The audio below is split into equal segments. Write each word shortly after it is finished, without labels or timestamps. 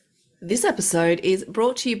This episode is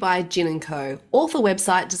brought to you by Gin & Co, author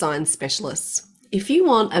website design specialists. If you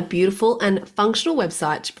want a beautiful and functional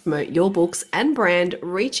website to promote your books and brand,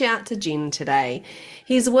 reach out to Gin today.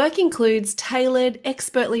 His work includes tailored,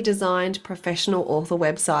 expertly designed professional author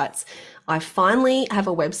websites. I finally have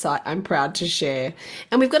a website I'm proud to share.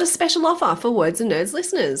 And we've got a special offer for Words and Nerds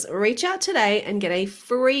listeners. Reach out today and get a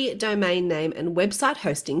free domain name and website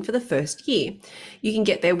hosting for the first year. You can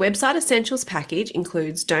get their website essentials package,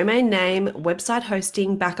 includes domain name, website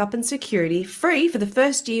hosting, backup and security, free for the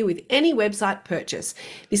first year with any website purchase.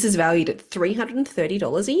 This is valued at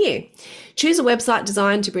 $330 a year. Choose a website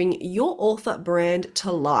designed to bring your author brand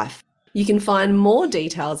to life. You can find more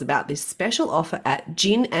details about this special offer at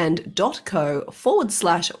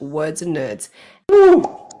ginand.co/words and nerds.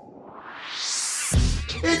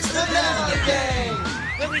 It's the Nano Game!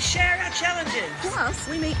 Where we share our challenges. Plus,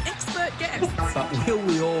 we meet expert guests. But will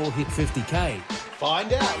we all hit 50k?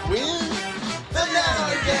 Find out with the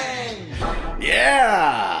Nano Game!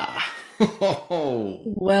 Yeah!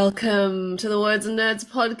 Welcome to the Words and Nerds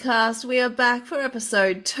podcast. We are back for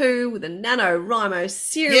episode 2 with the NaNoWriMo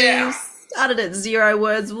series. Yeah. Started at 0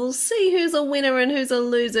 words. We'll see who's a winner and who's a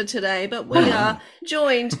loser today, but we are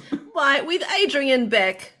joined with Adrian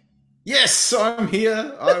Beck. Yes, I'm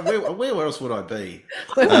here. Where else would I be?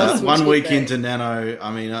 Where else would 1 you week be? into Nano,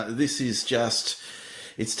 I mean, this is just,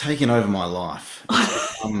 it's taken over my life.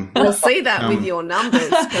 We'll see that with your numbers,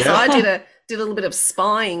 because Yeah. I did a little bit of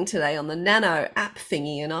spying today on the Nano app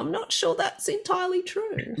thingy, and I'm not sure that's entirely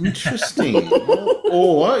true. Interesting.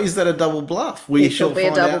 Or is that a double bluff? We It shall could be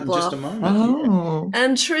a find double out in just a bluff. moment.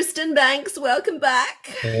 And Tristan Banks, welcome back.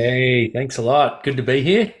 Hey, thanks a lot. Good to be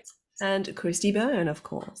here. And Cristy Byrne, of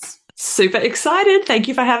course. Super excited. Thank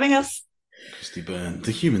you for having us. Cristy Byrne,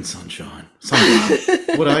 the human sunshine.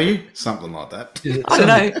 Something. What are you? Something like that. I don't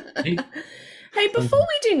know. Hey, before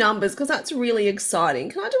we do numbers, because that's really exciting,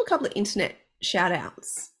 can I do a couple of internet shout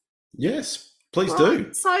outs? Yes, please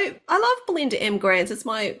do. So I love Belinda M. Grants. It's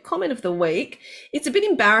my comment of the week. It's a bit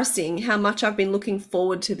embarrassing how much I've been looking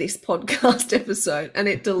forward to this podcast episode, and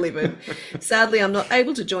it delivered. Sadly, I'm not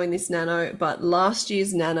able to join this Nano, but last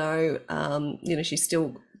year's Nano, she's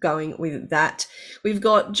still going with that. We've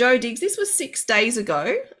got Jo Diggs. This was 6 days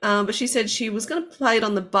ago, but she said she was going to play it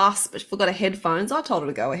on the bus, but she forgot her headphones. I told her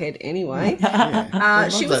to go ahead anyway. Yeah, I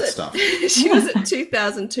love she that was stuff. she was at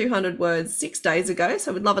 2,200 words 6 days ago,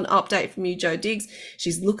 so we'd love an update from you, Jo Diggs.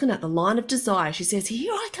 She's looking at the line of desire. She says,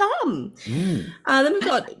 "Here I come." Then we've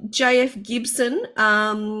got JF Gibson.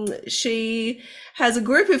 She has a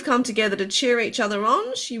group who've come together to cheer each other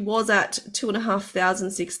on. She was at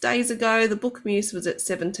 2,500 6 days ago. The Book Muse was at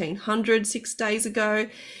 1,700 6 days ago.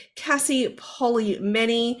 Cassie Polly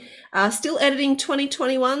Many, still editing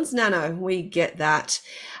 2021's Nano. We get that.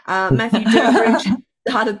 Matthew Durbridge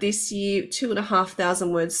started this year,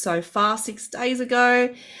 2,500 words so far 6 days ago.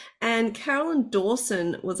 And Carolyn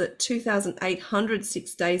Dawson was at 2,800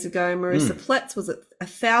 6 days ago. Marissa Pletz was at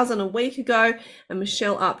 1,000 a week ago. And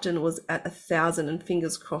Michelle Upton was at 1,000, and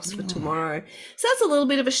fingers crossed for tomorrow. So that's a little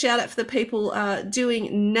bit of a shout out for the people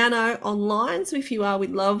doing Nano online. So if you are,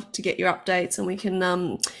 we'd love to get your updates, and we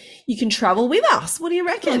can you can travel with us. What do you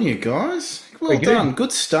reckon? Good on you guys. Well done.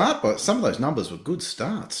 Good start, but some of those numbers were good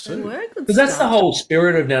starts They too. were good Because that's the stuff. whole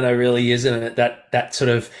spirit of Nano, really, isn't it? That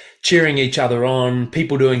sort of cheering each other on,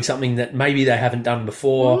 people doing something that maybe they haven't done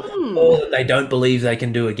before, or that they don't believe they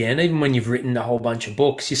can do again. Even when you've written a whole bunch of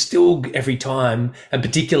books, you still, every time, and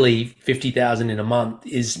particularly 50,000 in a month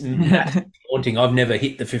is daunting. I've never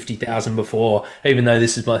hit the 50,000 before, even though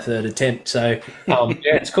this is my third attempt. So, yeah,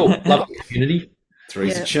 it's cool. Love the community.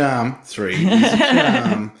 Three's a charm. Three is a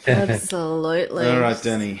charm. Absolutely. All right,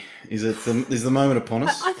 Dani. Is the moment upon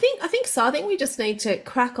us? I think so. I think we just need to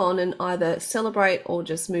crack on and either celebrate or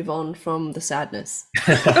just move on from the sadness.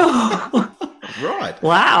 Right.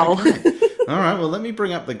 Wow. Okay. All right. Well, let me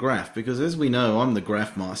bring up the graph, because as we know, I'm the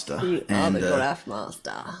graph master. You are the graph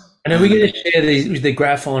master. And are we going to share the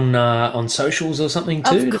graph on socials or something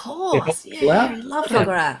too? Of course. people Yeah, out? we love the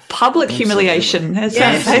graph. Public humiliation. That's our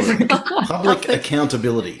Yes. favorite. Public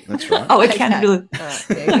accountability. That's right. Oh, accountability. All right,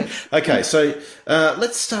 very good. Okay, so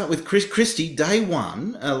let's start with Cristy. Day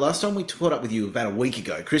one. Last time we caught up with you about a week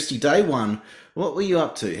ago. Cristy, day one. What were you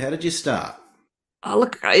up to? How did you start? Oh,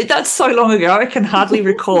 look, that's so long ago. I can hardly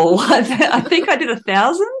recall. I think I did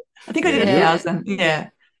 1,000. I think I did Yeah. 1,000. Yeah.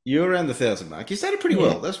 You're around the 1,000 mark. You started pretty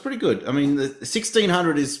well. That's pretty good. I mean, the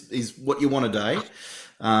 1,600 is what you want a day.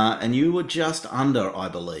 And you were just under, I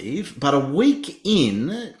believe. But a week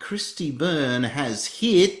in, Cristy Byrne has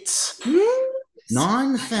hit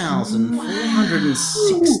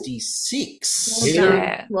 9,466.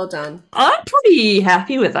 Yeah. Well done. I'm pretty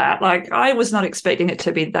happy with that. Like, I was not expecting it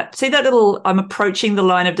to be that. See that little, I'm approaching the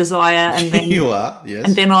line of desire and then You are, yes.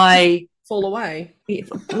 and then I, Fall away.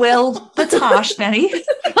 well, that's harsh, Dani.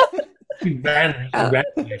 You ran.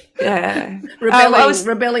 Yeah.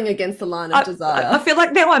 Rebelling against the line of desire. I feel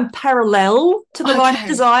like now I'm parallel to the line of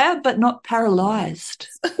desire, but not paralyzed.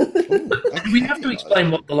 We have to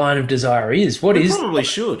explain what the line of desire is. What We is probably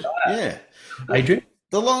should, yeah. Adrian?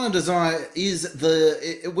 The line of desire is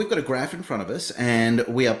we've got a graph in front of us and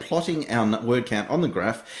we are plotting our word count on the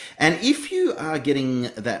graph. And if you are getting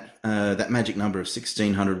that magic number of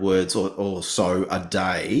 1,600 words or so a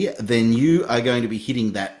day, then you are going to be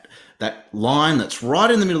hitting that line that's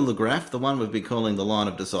right in the middle of the graph, the one we've been calling the line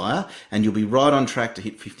of desire, and you'll be right on track to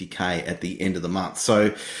hit 50K at the end of the month.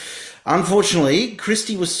 So unfortunately,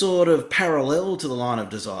 Cristy was sort of parallel to the line of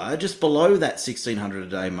desire, just below that 1,600 a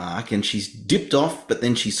day mark, and she's dipped off, but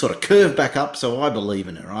then she's sort of curved back up, so I believe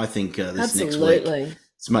in her. I think this next week,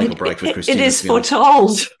 it's make or break for Cristy. It is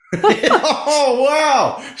foretold. Oh,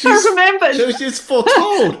 wow. I remembered. She's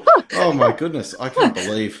foretold. Oh, my goodness. I can't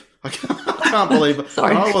believe it.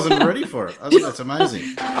 Sorry. I wasn't ready for it. I think that's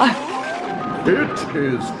amazing. It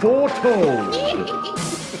is foretold.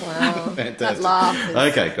 Wow. Fantastic. That laugh is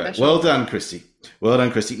Okay, great. special. Well done, Cristy. Well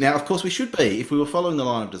done, Cristy. Now, of course, we should be, if we were following the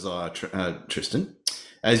line of desire, Tristan,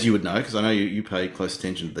 as you would know, because I know you pay close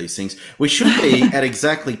attention to these things, we should be at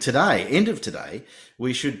exactly today, end of today,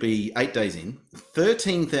 we should be 8 days in,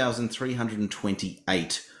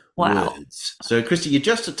 13,328 words. So, Cristy, you're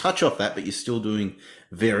just a touch off that, but you're still doing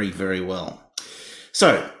very, very well.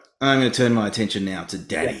 So, I'm going to turn my attention now to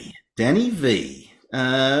Dani. Dani V.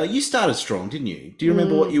 You started strong, didn't you? Do you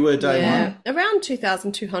remember what you were day one? Around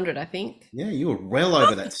 2,200, I think. Yeah, you were well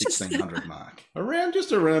over that 1,600 mark.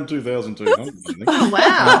 Just around 2,200, I think. Oh,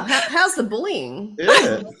 wow. How's the bullying?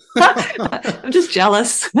 Yeah. I'm just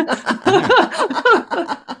jealous.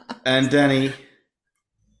 And Dani,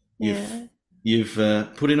 you've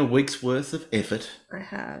put in a week's worth of effort. I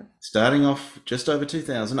have. Starting off just over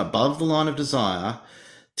 2,000, above the line of desire.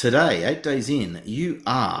 Today, 8 days in, you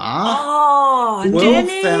are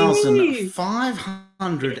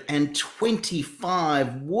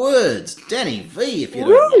 12,525 words. Dani V, if you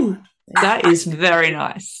don't mind. That is very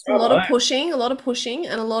nice. A lot of pushing, and a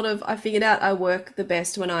lot of, I figured out I work the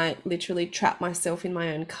best when I literally trap myself in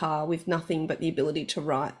my own car with nothing but the ability to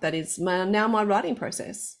write. That is now my writing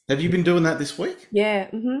process. Have you been doing that this week? Yeah.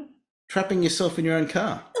 Mm-hmm. Trapping yourself in your own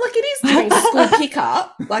car? Like, it is doing school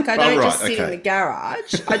pickup. Like, I don't just sit in the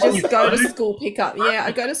garage. I just go to school pickup. Yeah,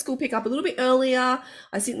 I go to school pickup a little bit earlier.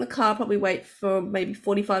 I sit in the car, probably wait for maybe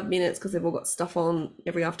 45 minutes because they've all got stuff on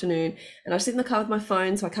every afternoon. And I sit in the car with my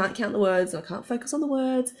phone, so I can't count the words, and I can't focus on the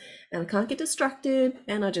words, and I can't get distracted,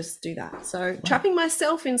 and I just do that. So trapping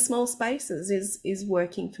myself in small spaces is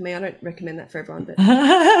working for me. I don't recommend that for everyone, but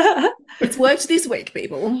it's worked this week,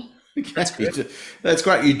 people. That's great.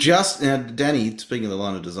 You just now, Dani, speaking of the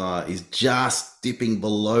line of desire, is just dipping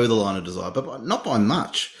below the line of desire, but not by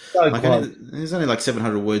much. There's only like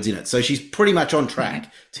 700 words in it, so she's pretty much on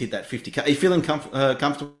track to hit that 50K. Are you feeling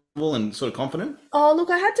comfortable and sort of confident? Oh, look,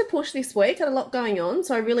 I had to push this week. I had a lot going on,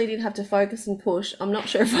 so I really did have to focus and push. I'm not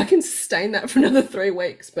sure if I can sustain that for another 3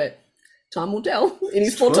 weeks, but time will tell. It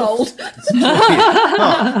is foretold. Is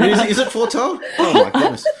it foretold? Oh, my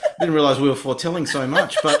goodness. I didn't realise we were foretelling so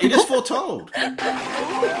much, but it is foretold. It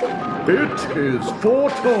is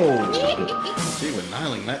foretold. Gee, we're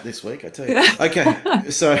nailing that this week, I tell you. Okay,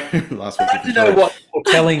 so last week. I don't know what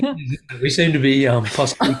foretelling is. We seem to be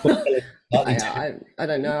possibly foretelling. I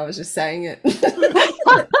don't know. I was just saying it.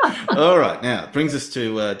 All right, now it brings us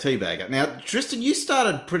to Teabagger. Now, Tristan, you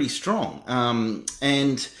started pretty strong,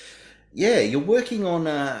 and yeah, you're working on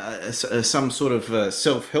some sort of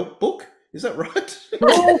self-help book. Is that right?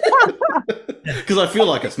 Because I feel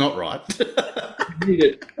like it's not right.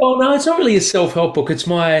 Well, no, it's not really a self-help book. It's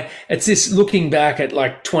this looking back at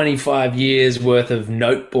like 25 years worth of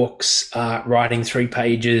notebooks, writing 3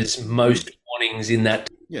 pages most mornings in that.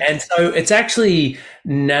 Yeah. And so it's actually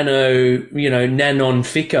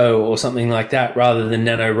NaNoWriMo or something like that rather than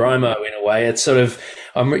NaNoWriMo in a way. It's sort of,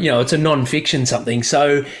 it's a non-fiction something.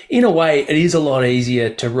 So in a way, it is a lot easier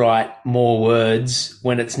to write more words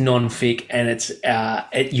when it's non-fic and it's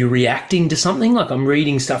you're reacting to something. Like I'm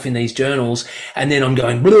reading stuff in these journals and then I'm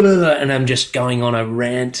going blah, blah, blah, and I'm just going on a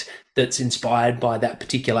rant that's inspired by that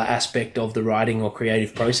particular aspect of the writing or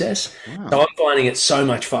creative process. Wow. So I'm finding it so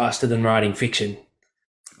much faster than writing fiction.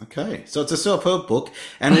 Okay, so it's a self-help book,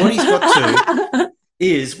 and what he's got to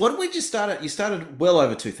is, what did we just start at? You started well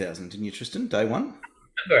over 2,000, didn't you, Tristan, day one?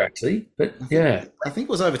 remember actually, but yeah. I think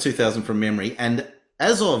it was over 2,000 from memory. And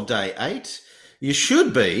as of day 8, you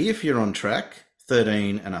should be, if you're on track,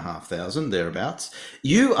 13,500 thereabouts.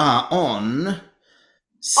 You are on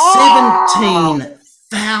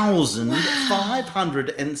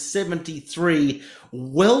 17,573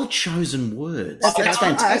 well-chosen words. That's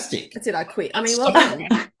fantastic. That's it. I quit. I mean, well done.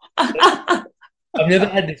 I've never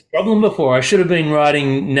had this problem before. I should have been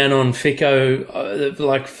writing Nanon Fico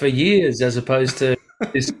like for years, as opposed to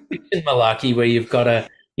this fiction malarkey where you've got to,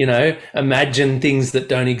 imagine things that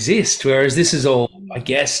don't exist. Whereas this is all, I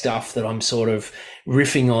guess, stuff that I'm sort of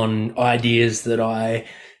riffing on ideas that I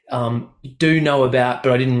do know about,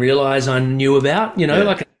 but I didn't realize I knew about.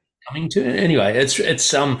 Like coming to. Anyway, it's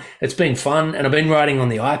been fun, and I've been writing on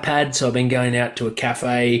the iPad. So I've been going out to a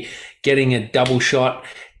cafe, getting a double shot,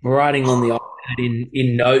 writing on the iPad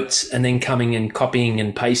in notes, and then coming and copying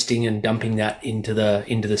and pasting and dumping that into the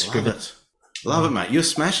script. Love it, mate. You're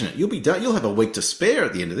smashing it. You'll be done. You'll have a week to spare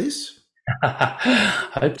at the end of this.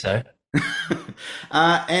 Hope so.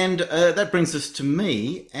 And that brings us to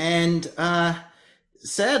me. And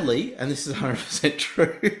sadly, and this is 100%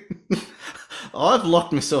 true, I've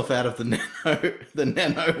locked myself out of the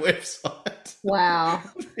Nano website. Wow.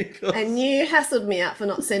 And you hassled me out for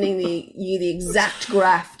not sending you the exact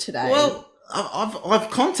graph today. Well, I've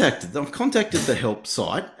contacted the help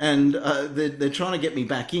site, and they're trying to get me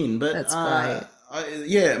back in, but that's great.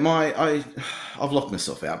 I've locked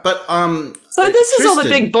myself out. But so this is all the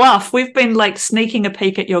big bluff. We've been like sneaking a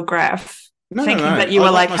peek at your graph, thinking that you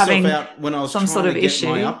were like having out when I was some sort of issue.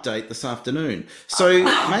 My update this afternoon. So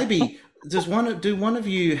maybe do one of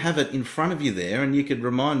you have it in front of you there, and you could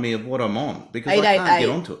remind me of what I'm on, because I can't get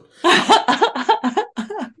onto it.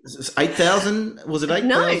 8,000? Was it 8,000?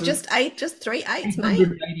 No, just 3 8s, mate.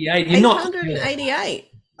 888.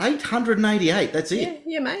 888. 888. That's it.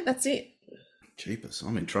 Yeah, mate. That's it. Jeepers,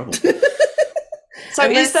 I'm in trouble. So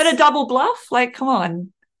is that a double bluff? Like, come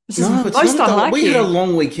on. This is No, it's most not. unlike We you. had a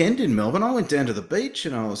long weekend in Melbourne. I went down to the beach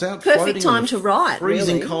and I was out Perfect floating time in to write,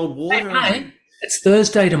 freezing really. cold water. Hey, it's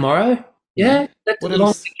Thursday tomorrow. Yeah, that's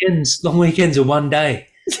long weekends. Long weekends are one day.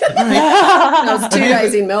 That was 2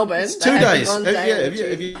 days in Melbourne. It's 2 days. Have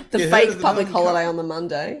you the heard fake of the public Melbourne holiday Cup? on the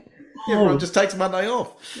Monday. Yeah, everyone just takes Monday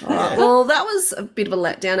off. Yeah. Well, that was a bit of a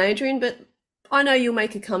letdown, Adrian, but I know you'll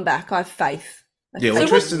make a comeback. I have faith. Yeah, well,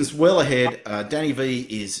 Tristan's well ahead. Dani V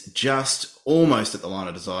is just almost at the line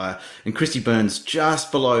of desire, and Cristy Burns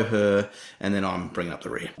just below her, and then I'm bringing up the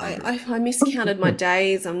rear. I miscounted my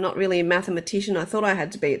days. I'm not really a mathematician. I thought I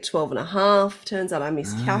had to be at 12.5. Turns out I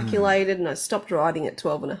miscalculated, and I stopped writing at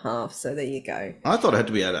 12.5. So there you go. I thought it had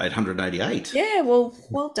to be at 888. Yeah,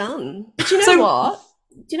 well done. Do you know what?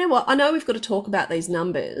 Do you know what? I know we've got to talk about these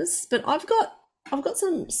numbers, but I've got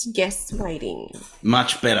some guests waiting.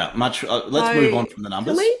 Much better. Let's move on from the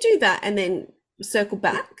numbers. Can we do that and then circle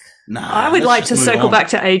back? No, I would like to circle back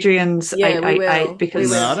to Adrian's 888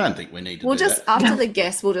 because I don't think we need to. We'll just after the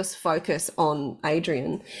guests, we'll just focus on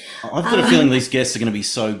Adrian. I've got a feeling these guests are going to be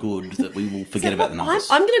so good that we will forget about the numbers.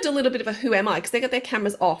 I'm going to do a little bit of a who am I, because they got their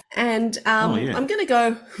cameras off, and I'm going to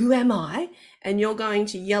go who am I, and you're going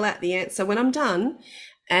to yell out the answer when I'm done,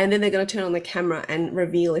 and then they're going to turn on the camera and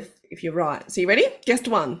reveal if you're right. So you ready? Guest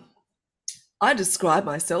 1. I describe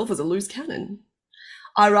myself as a loose cannon.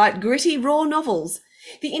 I write gritty, raw novels.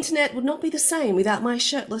 The internet would not be the same without my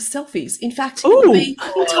shirtless selfies. In fact, it would be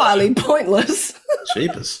entirely pointless.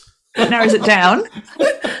 Jeepers. that narrows it down.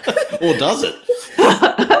 Or does it?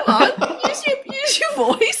 Come on, use your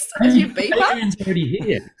voice as your beeper. Adrian's already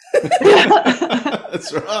here.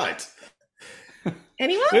 That's right.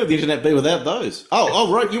 Anyone? Where would the internet be without those?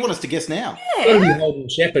 Oh, right. You want us to guess now? Gotta be Holden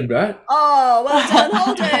Shepherd, right? Oh, well done,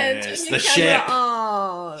 Holden. Yes, Turn your the camera Shep.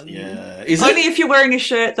 on. Yeah. Is Only it? if you're wearing a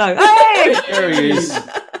shirt, though. Hey! There he is.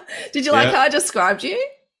 Did you like how I described you?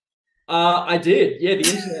 I did. Yeah, the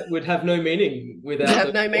internet would have no meaning without It'd have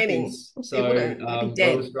the no meaning. copies. It So, wouldn't. It'd be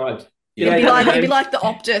dead. well described. It'd be like the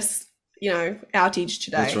Optus, outage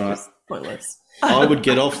today. That's right. It's pointless. I would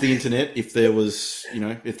get off the internet if there was,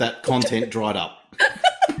 if that content dried up.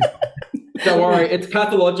 Don't worry, it's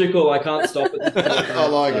pathological. I can't stop it. I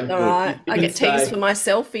like it. All right. I can get teased stay. for my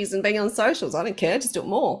selfies and being on socials. I don't care. Just do it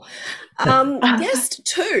more. Guest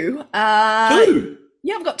 2. 2.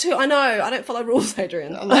 Yeah, I've got 2. I know. I don't follow rules,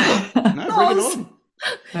 Adrian. I love it. No, bring it on.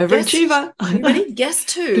 Overachiever. You ready? Guess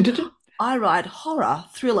 2. I write horror,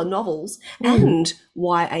 thriller novels and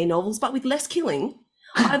YA novels, but with less killing.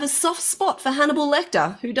 I have a soft spot for Hannibal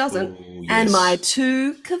Lecter. Who doesn't? Ooh, And yes. my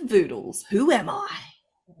 2 cavoodles. Who am I?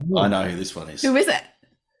 I know who this one is. Who is it?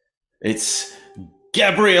 It's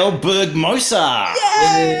Gabrielle Bergmosa.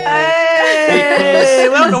 Hey,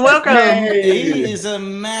 welcome. He is a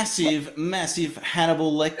massive, massive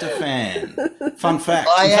Hannibal Lecter fan. Fun fact.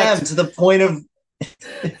 I In am fact- to the point of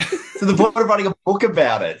writing a book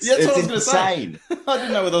about it. Yeah, that's what I was It's going to say. insane. I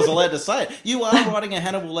didn't know whether I was allowed to say it. You are writing a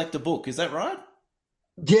Hannibal Lecter book, is that right?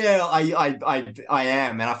 Yeah, I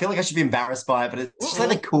am, and I feel like I should be embarrassed by it, but it's just like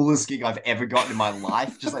the coolest gig I've ever gotten in my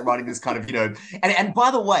life. Just like writing this kind of, and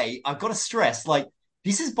by the way, I've got to stress, like,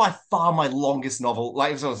 this is by far my longest novel.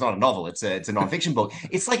 Like, so it's not a novel; it's a nonfiction book.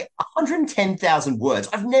 It's like 110,000 words.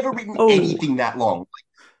 I've never written anything that long.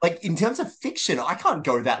 Like in terms of fiction, I can't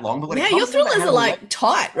go that long. But when it your comes to thrillers are Hannibal like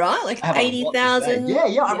tight, right? Like I have a lot to say. 80,000.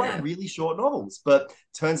 Yeah. I write really short novels, but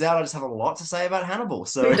turns out I just have a lot to say about Hannibal.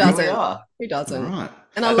 So Who here doesn't? we are. Who doesn't? Right.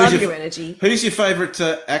 And I Who's love your- your energy. Who's your favourite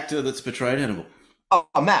actor that's portrayed Hannibal? Oh,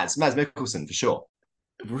 Mads Mikkelsen for sure.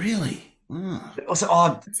 Really? Oh.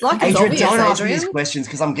 Also, It's like it's Adrian, obvious, don't ask me Adrian. these questions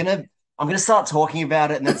because I'm gonna start talking about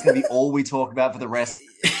it, and that's gonna be all we talk about for the rest.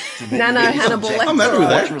 Nano Hannibal Lecter. I'm happy with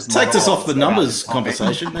that. Torturous Takes us off the monologues numbers about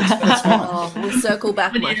this topic. conversation. That's fine. Oh, we'll circle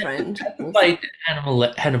back, my friend. Played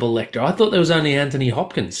Hannibal Lecter. I thought there was only Anthony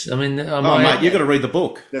Hopkins. I mean, Oh, mate, you've got to read the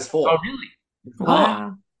book. There's four. Oh, really?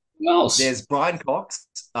 Wow. Who else? There's Brian Cox,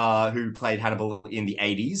 who played Hannibal in the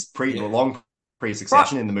 80s, long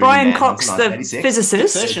pre-Succession in the movie Brian Manhunt Cox, in the 1986.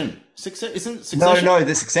 physicist. Succession. Isn't Succession? No,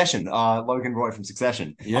 The Succession. Logan Roy from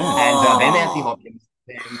Succession. Yeah. And then Anthony Hopkins.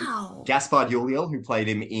 Then Wow. Gaspard Ulliel, who played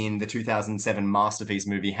him in the 2007 masterpiece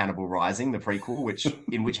movie Hannibal Rising, the prequel,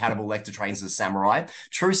 in which Hannibal Lecter trains as a samurai.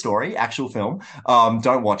 True story, actual film.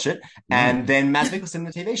 Don't watch it. And then Mads Mikkelsen in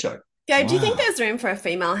the TV show. Gabe, do you think Wow. there's room for a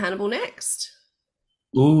female Hannibal next?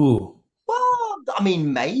 Ooh. Well, I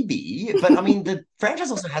mean, maybe, but I mean, the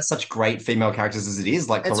franchise also has such great female characters as it is,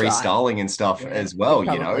 like That's Clarice right. Starling and stuff as well.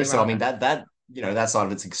 you're You know, probably so I right. mean that that side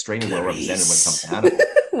of it's extremely well represented when it comes to Hannibal.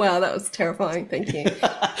 Wow, that was terrifying. Thank you.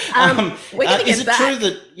 We're is gonna get it back. true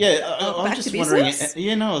that I'm back just to wondering? business?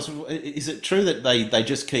 Is it true that they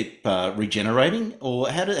just keep regenerating, or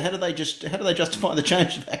how do they justify the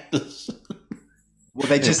change of actors? Well,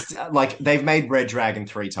 they just they've made Red Dragon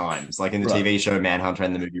 3 times, like in the Right. TV show Manhunter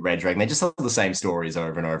and the movie Red Dragon. They just tell the same stories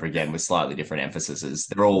over and over again with slightly different emphases.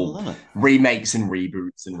 They're all love it. remakes and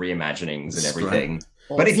reboots and reimaginings and That's everything.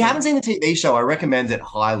 Awesome. But if you haven't seen the TV show, I recommend it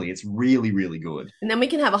highly. It's really, really good. And then we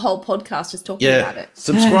can have a whole podcast just talking about Yeah, it.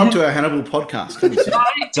 subscribe to our Hannibal podcast. Can you see?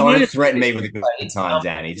 Don't threaten me with a good time,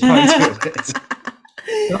 Danny. Don't do it.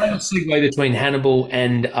 Can I segue between Hannibal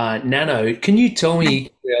and Nano? Can you tell me,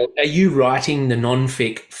 are you writing the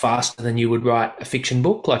non-fic faster than you would write a fiction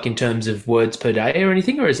book, like in terms of words per day or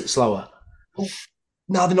anything, or is it slower?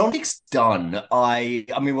 No, the non-fic's done. I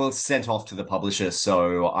mean, well, it's sent off to the publisher,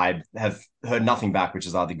 so I have heard nothing back, which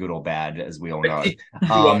is either good or bad, as we all know.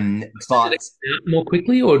 But More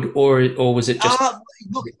quickly, or was it just?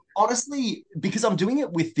 look, honestly, because I'm doing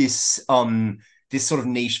it with this this sort of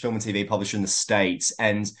niche film and TV publisher in the States,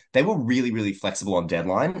 and they were really, really flexible on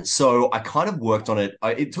deadline. So I kind of worked on it.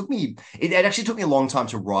 It actually took me a long time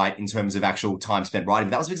to write in terms of actual time spent writing.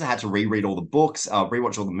 But that was because I had to reread all the books,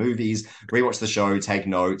 rewatch all the movies, rewatch the show, take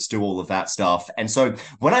notes, do all of that stuff. And so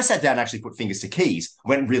when I sat down and actually put fingers to keys, it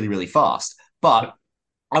went really, really fast. But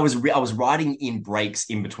I was writing in breaks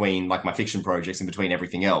in between, like my fiction projects, in between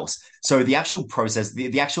everything else. So the actual process,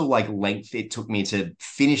 the actual like length it took me to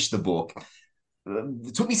finish the book,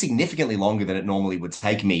 it took me significantly longer than it normally would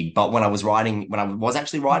take me. But when I was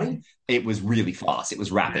actually writing, it was really fast. It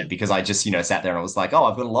was rapid because I just, sat there and I was like, oh,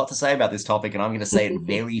 I've got a lot to say about this topic and I'm going to say it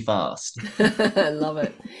very fast. I love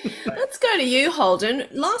it. Let's go to you, Holden.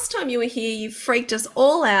 Last time you were here, you freaked us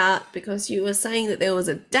all out because you were saying that there was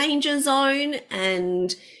a danger zone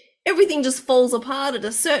and everything just falls apart at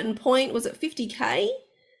a certain point. Was it 50K?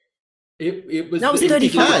 It was. No, it was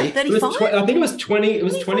 35. 35? I think it was 20. It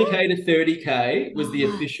was 25? 20K to 30K was the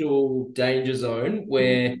official danger zone.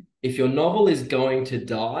 Where if your novel is going to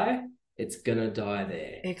die, it's gonna die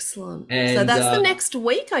there. Excellent. So And, that's the next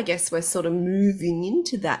week, I guess we're sort of moving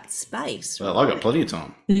into that space. Well, I got plenty of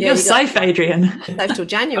time. Yeah, You're you got- safe, Adrian. Safe till I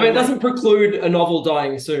January. mean, it doesn't preclude a novel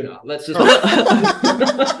dying sooner. Let's just.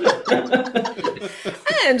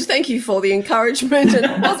 And thank you for the encouragement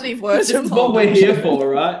and positive words. This from is what we're Holden. here for,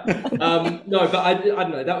 right? No, but I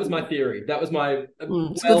don't know. That was my theory. That was my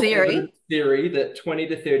It's a good theory. well-evident theory that 20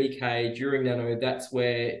 to 30K during Nano, that's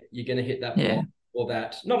where you're going to hit that Yeah. block or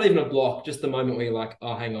that, not even a block, just the moment where you're like,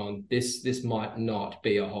 oh, hang on, this might not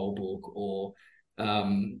be a whole book or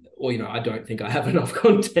I don't think I have enough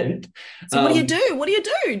content. So what do you do? What do you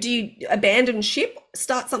do? Do you abandon ship,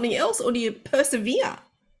 start something else, or do you persevere?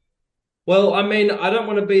 Well, I mean, I don't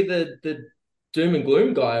want to be the doom and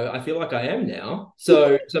gloom guy I feel like I am now.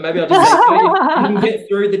 So maybe I'll just say, you can get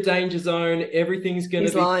through the danger zone. Everything's going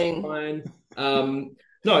to be lying. fine.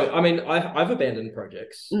 No, I mean, I've abandoned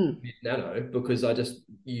projects with Nano because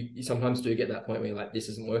you sometimes do get that point where you're like, this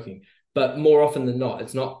isn't working. But more often than not,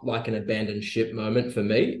 it's not like an abandoned ship moment for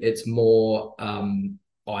me. It's more,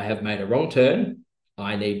 I have made a wrong turn.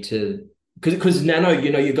 I need to, because Nano,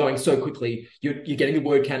 you're going so quickly. You're getting a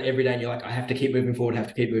word count every day, and you're like, I have to keep moving forward.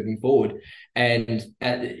 And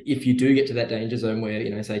if you do get to that danger zone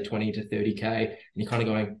where say 20 to 30k, and you're kind of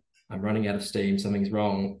going, I'm running out of steam. Something's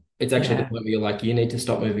wrong. It's actually the point where you're like, you need to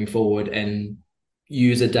stop moving forward and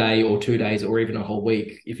use a day or 2 days or even a whole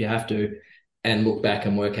week if you have to, and look back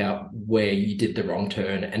and work out where you did the wrong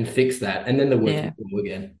turn and fix that, and then the work will go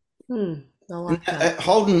again. I like that.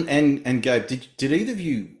 Holden and Gabe, did either of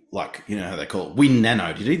you, like, how they call it, win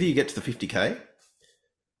Nano? Did either of you get to the 50k?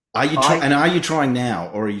 Are you trying now,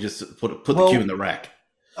 or are you just put the cue in the rack?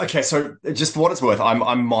 Okay, so just for what it's worth,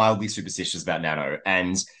 I'm mildly superstitious about Nano,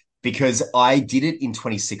 and because I did it in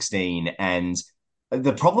 2016, and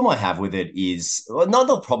the problem I have with it is not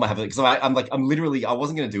the problem I have with it, because I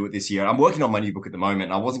wasn't going to do it this year. I'm working on my new book at the moment,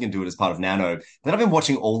 and I wasn't going to do it as part of Nano. Then I've been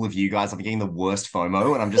watching all of you guys. I've been getting the worst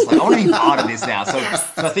FOMO, and I'm just like, I want to be part of this now. So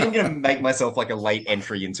I think I'm going to make myself like a late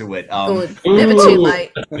entry into it. Good. Never too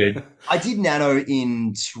late. I did Nano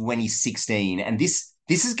in 2016, and this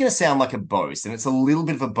is going to sound like a boast, and it's a little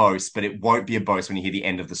bit of a boast, but it won't be a boast when you hear the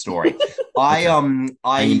end of the story.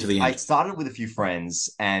 I started with a few friends,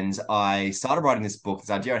 and I started writing this book. This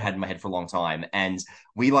idea I had in my head for a long time, and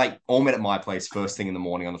we all met at my place first thing in the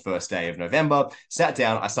morning on the first day of November. Sat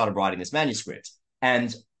down, I started writing this manuscript,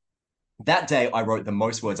 and that day I wrote the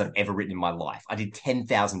most words I've ever written in my life. I did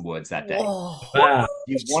 10,000 words that day. Wow.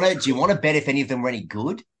 Do you want to bet if any of them were any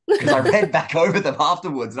good? Because I read back over them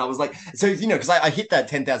afterwards, and I was like, because I hit that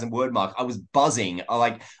 10,000 word mark, I was buzzing.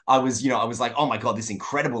 I was like, oh my God, this is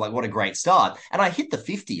incredible. Like, what a great start. And I hit the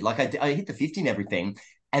 50, I hit the 50 and everything.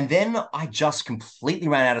 And then I just completely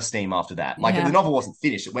ran out of steam after that. The novel wasn't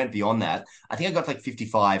finished. It went beyond that. I think I got to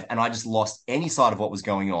 55, and I just lost any sight of what was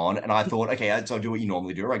going on. And I thought, okay, so I do what you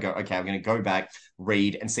normally do. I go, okay, I'm going to go back,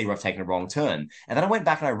 read, and see where I've taken a wrong turn. And then I went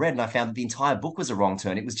back and I read, and I found that the entire book was a wrong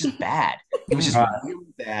turn. It was just bad. It was just really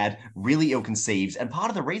bad, really ill-conceived. And part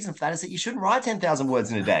of the reason for that is that you shouldn't write 10,000 words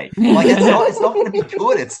in a day. It's not going to be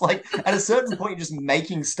good. It's like at a certain point, you're just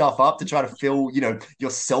making stuff up to try to fill, your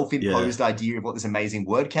self-imposed idea of what this amazing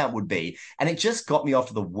word count would be. And it just got me off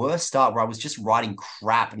to the worst start where I was just writing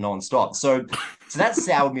crap nonstop. So that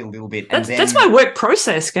soured me a little bit. That's my work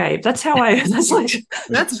process, Gabe. That's how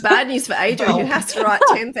that's bad news for Adrian, who has to write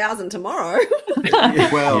 10,000 tomorrow.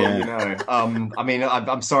 I mean,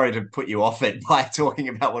 I'm sorry to put you off it by talking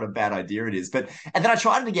about what a bad idea it is, and then I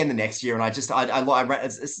tried it again the next year, and it's just like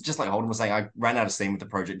Holden was saying, I ran out of steam with the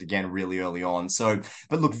project again really early on. So,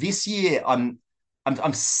 but look, this year I'm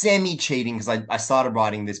semi-cheating because I started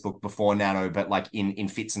writing this book before Nano, but like in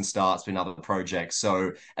fits and starts with other projects.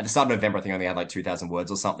 So at the start of November, I think I only had like 2,000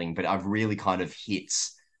 words or something, but I've really kind of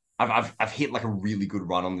I've hit like a really good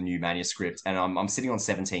run on the new manuscript, and I'm sitting on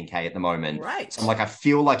 17k at the moment. Right. So I'm like, I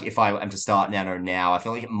feel like if I am to start Nano now, I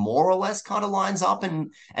feel like it more or less kind of lines up,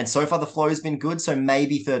 and so far the flow has been good. So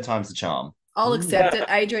maybe third time's the charm. I'll accept it.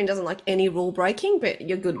 Adrian doesn't like any rule breaking, but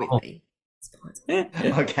you're good with me.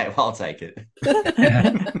 Okay, well, I'll take it.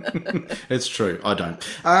 It's true. I don't.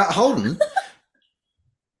 Holden.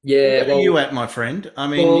 Yeah, where are you at, my friend? I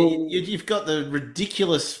mean, you've got the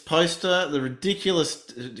ridiculous poster, the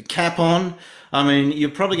ridiculous cap on. I mean, you're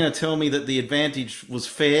probably going to tell me that the advantage was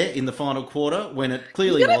fair in the final quarter when it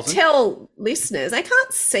clearly wasn't. Tell listeners, they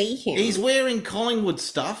can't see him. He's wearing Collingwood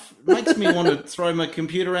stuff. Makes me want to throw my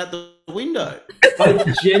computer out the window.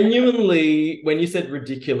 I genuinely, when you said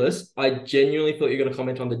ridiculous, I genuinely thought you were going to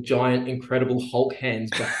comment on the giant, incredible Hulk hands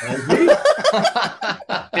behind you,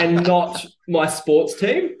 and not my sports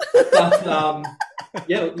team. But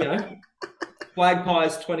Flag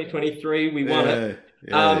Pies 2023, we won it.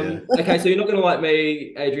 Okay, so you're not going to like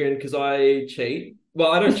me, Adrian, because I cheat.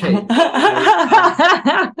 Well, I don't cheat.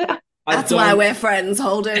 That's why we're friends,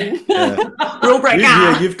 Holden. Rule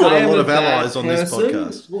breaker. You've got a lot of allies on this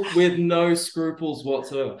podcast with no scruples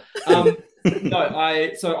whatsoever. I'm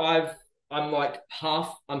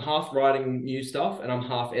half writing new stuff, and I'm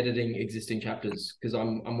half editing existing chapters because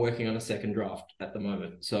I'm working on a second draft at the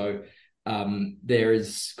moment. So there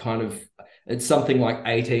is it's something like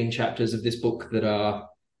 18 chapters of this book that are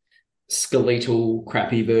skeletal,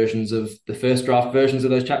 crappy versions of the first draft versions of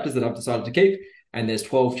those chapters that I've decided to keep. And there's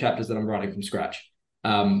 12 chapters that I'm writing from scratch.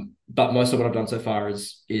 But most of what I've done so far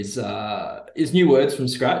is new words from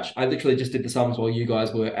scratch. I literally just did the sums while you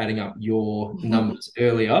guys were adding up your numbers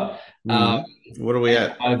earlier. What are we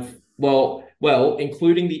at? Well,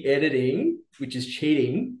 including the editing, which is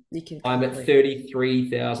cheating, I'm at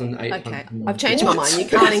 33,800. Okay, I've changed my mind. You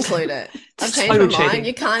can't include it. I've changed my mind.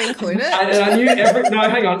 You can't include it. And I knew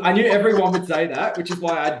hang on. I knew everyone would say that, which is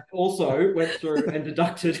why I also went through and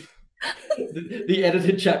deducted the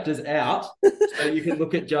edited chapters out, so you can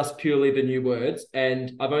look at just purely the new words.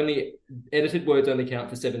 And I've only edited words only count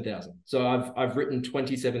for 7,000. So I've written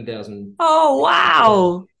 27,000. Oh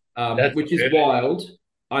wow! Which is wild.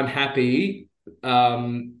 I'm happy.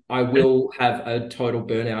 I will have a total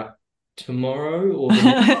burnout tomorrow, or is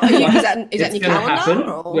that in your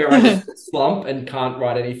calendar? Where I just slump and can't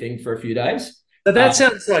write anything for a few days. But that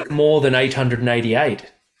sounds like more than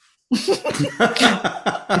 888. Is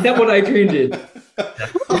that what Adrian did?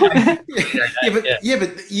 but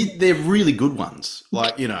they're really good ones.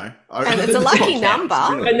 Like, you know. And it's a lucky number.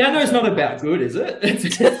 And Nano's not about good, is it?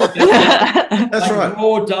 That's right.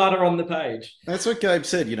 Raw data on the page. That's what Gabe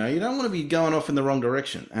said. You know, you don't want to be going off in the wrong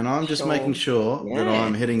direction. And I'm just making sure that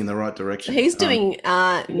I'm heading in the right direction. He's doing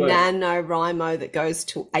NaNoWriMo that goes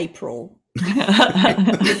to April.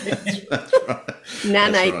 That's right.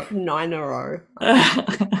 NaNoWriMo.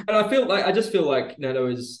 And I just feel like Nano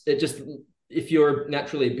is if you're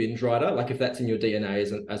naturally a binge writer, like if that's in your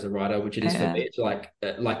DNA as a writer, which it is for me, it's like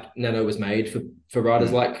Nano was made for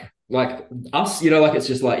writers like us, you know, like it's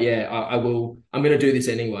just like, I'm going to do this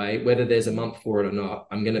anyway, whether there's a month for it or not.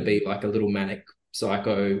 I'm going to be like a little manic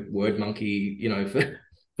psycho word monkey, you know, for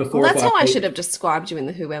 4 or 5 That's how I weeks. should have described you in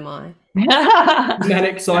the Who Am I?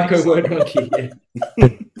 Manic psycho word monkey. Yeah.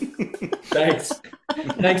 Thanks,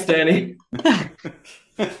 Dani.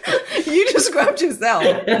 You described yourself.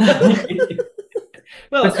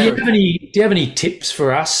 Well, do you have any tips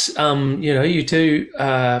for us? You know, you two,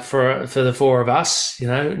 for the 4 of us, you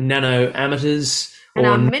know, nano amateurs, And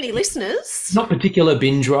or our many listeners. not particular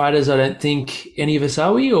binge writers. I don't think any of us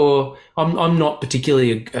are we. Or I'm not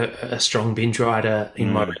particularly a strong binge writer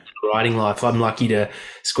in my writing life. I'm lucky to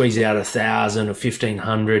squeeze out 1,000 or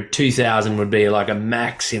 1,500. 2,000 would be like a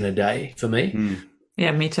max in a day for me.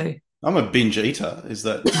 Yeah, me too. I'm a binge eater. Is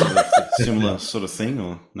that sort of a similar sort of thing,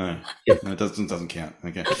 or no? No, it doesn't count.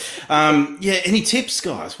 Okay. Any tips,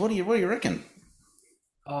 guys? What do you reckon?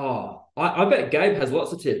 Oh, I bet Gabe has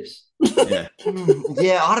lots of tips. Yeah.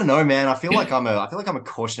 Yeah, I don't know, man. I feel like I'm a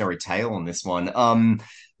cautionary tale on this one.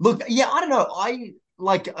 Look, yeah, I don't know. I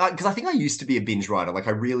like because I think I used to be a binge writer. Like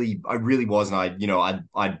I really was, and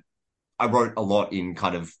I wrote a lot in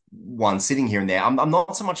kind of one sitting here and there. I'm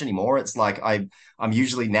not so much anymore. It's like I'm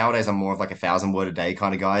usually nowadays I'm more of like 1,000 word a day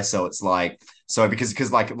kind of guy. So it's like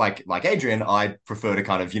because like Adrian, I prefer to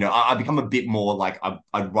kind of, you know, I become a bit more like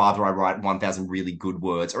I'd rather I write 1,000 really good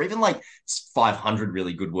words, or even like 500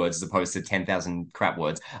 really good words as opposed to 10,000 crap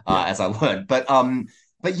words, as I learned. But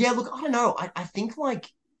yeah, look, I don't know. I think like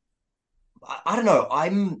I don't know.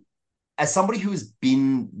 As somebody who has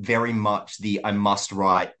been very much I must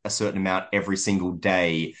write a certain amount every single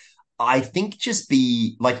day, I think just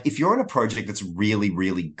be like, if you're in a project that's really,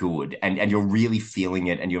 really good and you're really feeling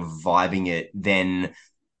it and you're vibing it, then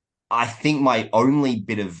I think my only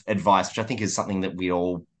bit of advice, which I think is something that we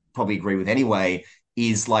all probably agree with anyway,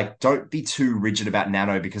 is like, don't be too rigid about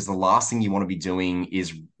Nano, because the last thing you want to be doing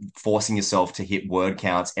is forcing yourself to hit word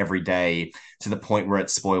counts every day to the point where it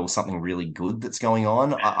spoils something really good that's going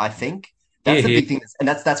on. I think that's the big thing. And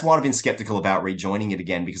that's why I've been skeptical about rejoining it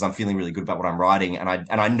again, because I'm feeling really good about what I'm writing. And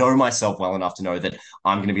I know myself well enough to know that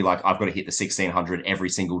I'm going to be like, I've got to hit the 1,600 every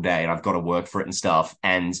single day and I've got to work for it and stuff.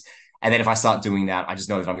 And then if I start doing that, I just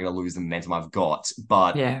know that I'm going to lose the momentum I've got.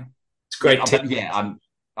 But yeah, It's a great tip. Yeah,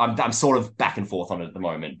 I'm sort of back and forth on it at the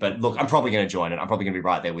moment, but look, I'm probably going to join it. I'm probably going to be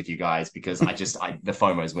right there with you guys, because the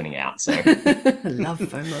FOMO is winning out. So I love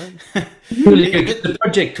FOMO. The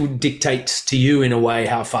project would dictate to you in a way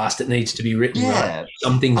how fast it needs to be written. yeah, Right?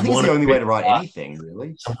 Some things I think it's want the to only be way to write written anything,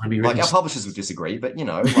 really. some want to be Like written. our publishers would disagree, but you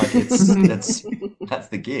know, like that's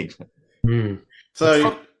the gig.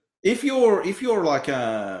 So if you're like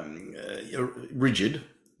rigid,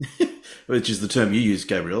 which is the term you use,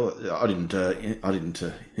 Gabriel, I didn't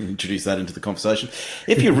introduce that into the conversation.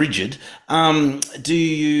 If you're rigid, do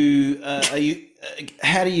you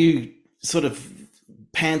how do you sort of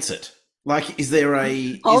pants it? Like, is there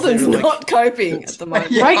a Holden's not coping at the moment.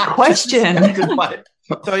 Great question. So let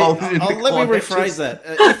me rephrase that.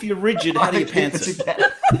 If you're rigid, how do you pants it?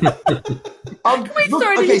 But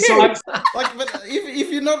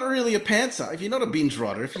if you're not really a pantser, if you're not a binge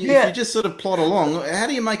writer, if you just sort of plot along, how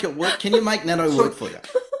do you make it work? Can you make Nano work for you?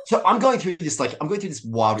 So I'm going through this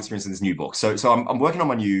wild experience in this new book. So I'm working on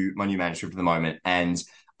my new manuscript at the moment, and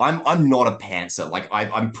I'm not a pantser. Like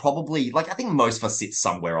I'm probably like I think most of us sit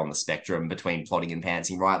somewhere on the spectrum between plotting and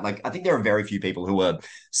pantsing, right? Like I think there are very few people who are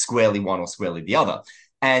squarely one or squarely the other.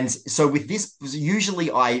 And so with this,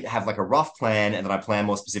 usually I have like a rough plan and then I plan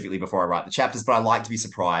more specifically before I write the chapters, but I like to be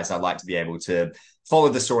surprised. I like to be able to follow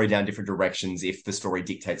the story down different directions if the story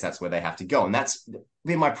dictates that's where they have to go. And that's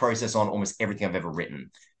been my process on almost everything I've ever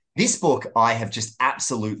written. This book, I have just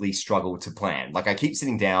absolutely struggled to plan. Like I keep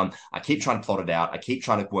sitting down, I keep trying to plot it out, I keep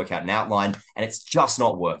trying to work out an outline, and it's just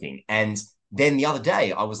not working. And then the other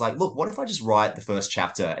day I was like, look, what if I just write the first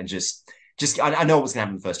chapter and I know what's going to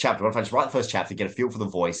happen in the first chapter. What if I just write the first chapter, get a feel for the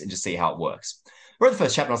voice, and just see how it works? I wrote the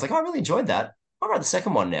first chapter, and I was like, oh, I really enjoyed that. I'll write the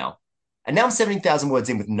second one now. And now I'm 17,000 words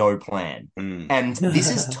in with no plan. And this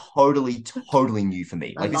is totally, totally new for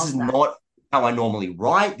me. Like, this is not how I normally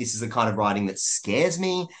write. This is the kind of writing that scares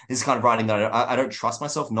me. This is the kind of writing that I don't trust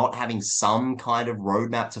myself not having some kind of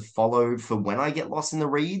roadmap to follow for when I get lost in the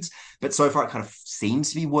reads. But so far, it kind of seems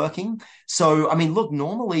to be working. So, I mean, look,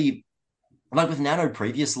 normally, like with Nano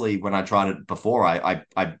previously, when I tried it before, I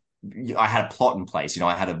had a plot in place.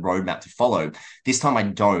 I had a roadmap to follow. This time I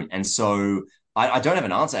don't. And so I don't have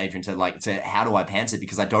an answer, Adrian, to how do I pants it,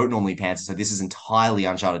 because I don't normally pants it. So this is entirely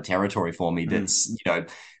uncharted territory for me. That's,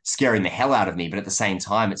 scaring the hell out of me. But at the same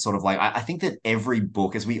time, it's sort of like, I think that every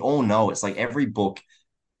book, as we all know, it's like every book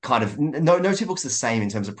kind of, no two books are the same in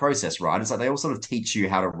terms of process, right? It's like they all sort of teach you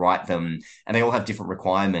how to write them, and they all have different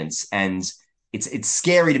requirements. And it's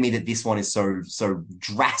scary to me that this one is so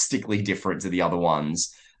drastically different to the other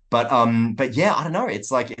ones. But yeah, I don't know. It's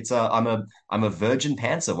like I'm a virgin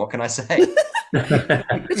pantser. What can I say?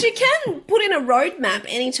 But you can put in a roadmap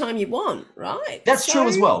anytime you want, right? That's true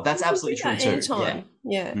as well. That's absolutely true too. Anytime.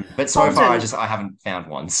 Yeah. But so far, I haven't found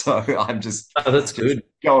one, so I'm just that's good.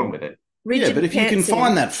 Going with it. Yeah, but if you can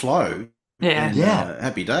find that flow, then,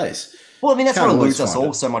 happy days. Well, I mean, that's what eludes us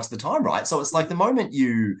all so much of the time, right? So it's like the moment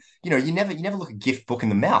you never look a gift book in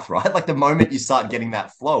the mouth, right? Like the moment you start getting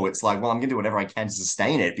that flow, it's like, well, I'm going to do whatever I can to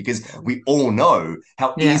sustain it, because we all know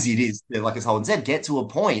how easy it is to, like as Holden said, get to a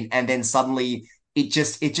point and then suddenly it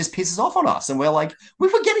just pisses off on us. And we're like, we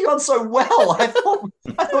were getting on so well. I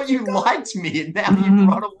thought you liked me, and now you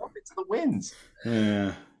run away to the winds.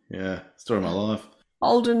 Yeah. Story of my life.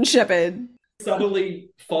 Holden Shepherd.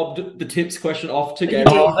 Subtly fobbed the tips question off to Gabe.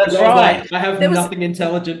 Oh, that's right. I have nothing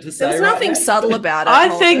intelligent to say. There's nothing subtle about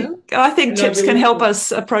it. I think tips can help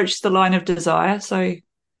us approach the line of desire. So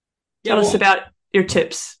tell us about your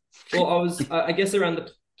tips. Well, I guess around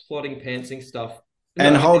the plotting pantsing stuff.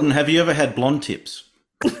 And Holden, have you ever had blonde tips?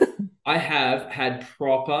 I have had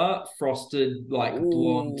proper frosted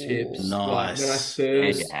blonde tips. Nice. Like when I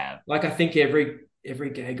first, I think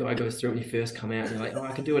every gay guy goes through it when you first come out, and you're like, oh,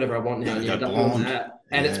 I can do whatever I want now, and you end up doing that.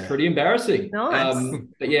 And it's pretty embarrassing. Nice.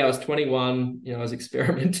 But yeah, I was 21, I was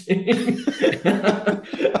experimenting.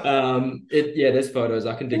 There's photos.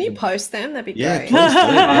 I can dig. Can you post them? That'd be great. Please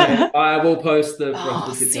do. I will post the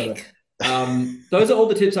frosted tip photo. Those are all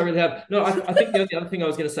the tips I really have. No, I think the other thing I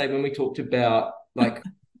was going to say when we talked about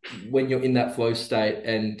when you're in that flow state,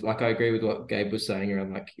 and I agree with what Gabe was saying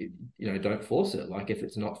around don't force it. Like if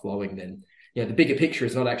it's not flowing, then the bigger picture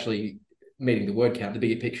is not actually meeting the word count. The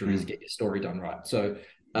bigger picture is get your story done right. So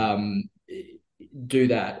do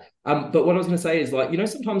that. But what I was going to say is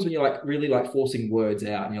sometimes when you're really forcing words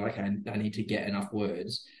out and you're like, I need to get enough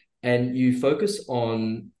words, and you focus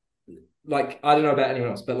on I don't know about anyone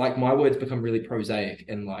else, but my words become really prosaic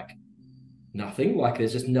and nothing.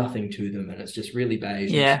 There's just nothing to them, and it's just really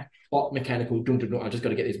beige. Yeah. Hot mechanical. I just got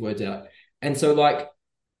to get these words out. And so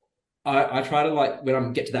I try to when I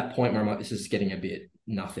get to that point where I'm like, this is getting a bit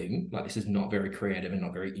nothing. This is not very creative and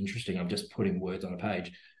not very interesting. I'm just putting words on a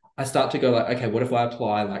page. I start to go okay, what if I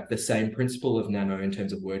apply the same principle of Nano in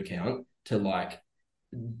terms of word count to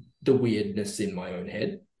the weirdness in my own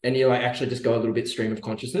head? And you actually just go a little bit stream of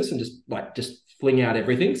consciousness and just fling out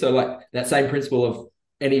everything. So that same principle of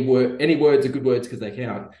any words are good words because they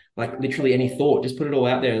count. Literally any thought, just put it all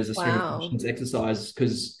out there as a stream of consciousness exercise,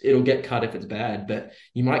 because it'll get cut if it's bad, but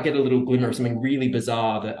you might get a little glimmer of something really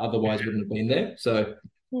bizarre that otherwise wouldn't have been there. So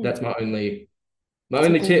that's my only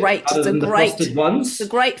tip. Other than the frosted ones. It's a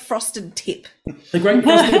great frosted tip. The great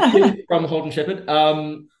frosted tip from Holden Shepherd.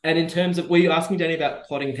 And in terms of, were you asking Dani about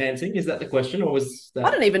plotting pantsing? Is that the question, or was that?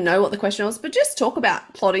 I don't even know what the question was, but just talk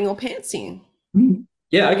about plotting or pantsing.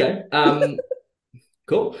 Yeah. Okay.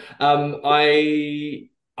 Cool.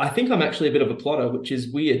 I think I'm actually a bit of a plotter, which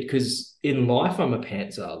is weird because in life I'm a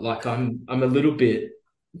pantser. I'm a little bit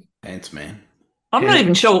pants man. I'm not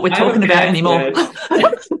even sure what we're talking about anymore.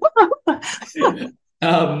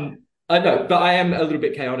 I know, but I am a little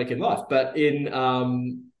bit chaotic in life. But in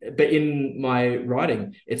my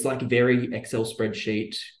writing, it's like very Excel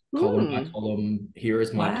spreadsheet, column by column. Here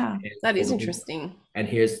is my Wow. That is interesting. and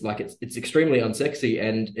here's like it's extremely unsexy,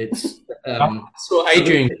 and it's So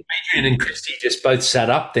Adrian and Cristy just both sat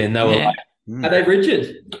up then. They were Yeah. like, are they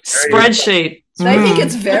rigid? Spreadsheet. They think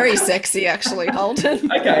it's very sexy, actually, Holden.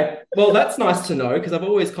 Okay, well that's nice to know because I've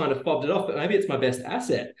always kind of fobbed it off, but maybe it's my best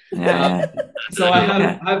asset. Yeah. So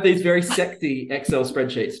I have these very sexy Excel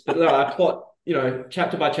spreadsheets, but no, I plot,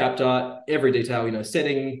 chapter by chapter, every detail,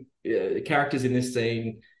 setting, characters in this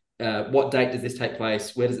scene, what date does this take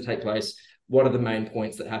place, where does it take place, what are the main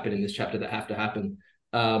points that happen in this chapter that have to happen.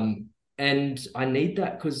 And I need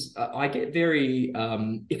that because I get very,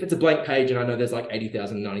 if it's a blank page and I know there's like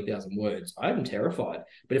 80,000, 90,000 words, I'm terrified.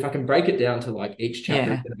 But if I can break it down to like each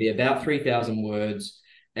chapter is going to be about 3,000 words,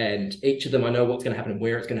 and each of them I know what's going to happen and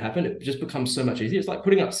where it's going to happen, it just becomes so much easier. It's like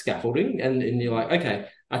putting up scaffolding, and you're like, okay,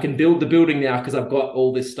 I can build the building now because I've got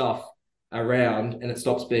all this stuff around, and it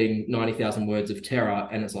stops being 90,000 words of terror,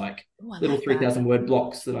 and it's like little 3,000 word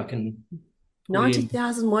blocks that I can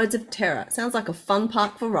 90,000 words of terror. Sounds like a fun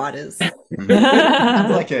park for writers. Sounds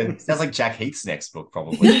like Jack Heath's next book,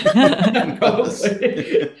 probably.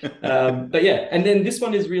 Probably. But yeah, and then this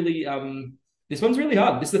one is really this one's really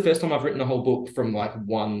hard. This is the first time I've written a whole book from like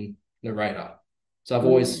one narrator. So I've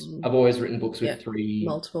always written books with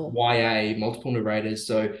multiple narrators.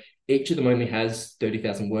 So each of them only has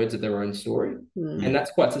 30,000 words of their own story, and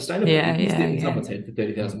that's quite sustainable. You can sit in someone's head for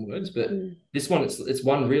 30,000 words, but this one, it's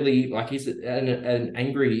one really like he's an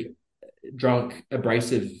angry, drunk,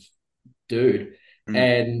 abrasive dude,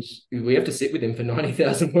 and we have to sit with him for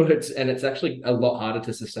 90,000 words, and it's actually a lot harder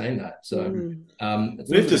to sustain that. So we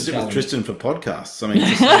have to sit with Tristan for podcasts. I mean,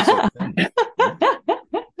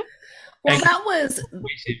 well, that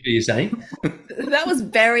was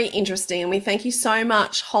very interesting, and we thank you so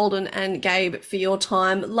much, Holden and Gabe, for your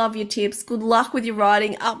time. Love your tips. Good luck with your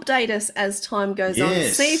writing. Update us as time goes on.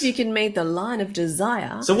 See if you can meet the line of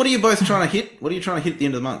desire. So what are you both trying to hit? What are you trying to hit at the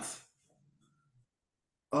end of the month?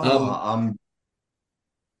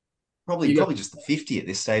 Probably just the 50 at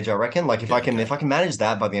this stage, I reckon. Like if I can manage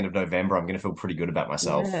that by the end of November, I'm going to feel pretty good about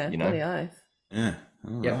myself. Yeah.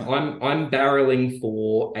 Yeah, I'm barreling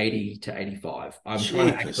for 80 to 85. I'm trying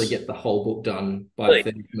to actually get the whole book done by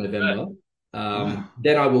the 30th of November.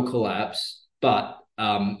 Then I will collapse. But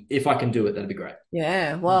if I can do it, that'd be great.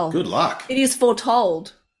 Yeah, well, good luck. It is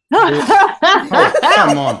foretold.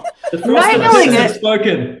 Come on. The first has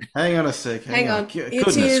spoken. Hang on a sec. Hang on.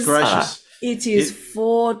 Goodness gracious. It is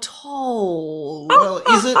foretold. Well,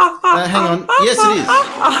 is it? Hang on. Yes, it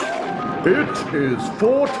is. It is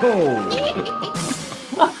foretold.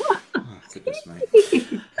 Goodness me.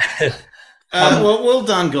 Well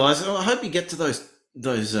done, guys. I hope you get to those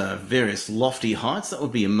various lofty heights. That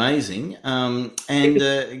would be amazing. And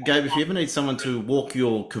Gabe, if you ever need someone to walk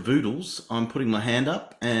your cavoodles, I'm putting my hand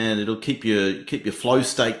up, and it'll keep your flow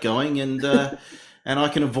state going, and I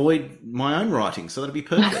can avoid my own writing, so that'll be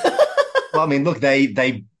perfect. Well, I mean, look,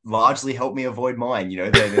 they largely help me avoid mine. They're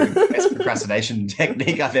the best procrastination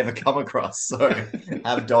technique I've ever come across. So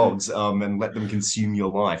have dogs and let them consume your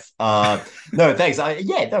life. No, thanks.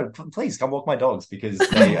 Please come walk my dogs because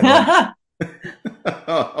they are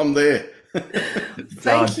I'm there.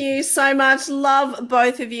 Thank you so much. Love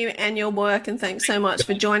both of you and your work, and thanks so much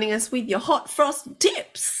for joining us with your hot frost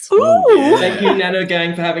tips. Thank you, Nano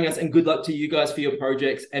Gang, for having us, and good luck to you guys for your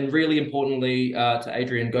projects, and really importantly to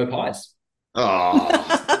Adrian, go Pies. Oh,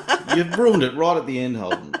 you've ruined it right at the end,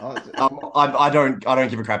 Holden. I don't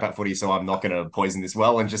give a crap about footy, so I'm not going to poison this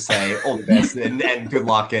well and just say all the best and good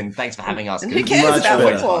luck and thanks for having us. And who cares about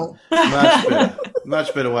football?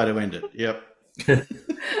 Much better way to end it. Yep.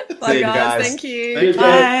 Bye, guys. Thank you. Thank you.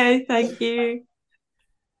 Bye. Thank you.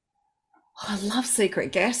 I love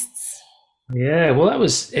secret guests. Yeah, well, that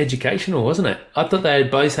was educational, wasn't it? I thought they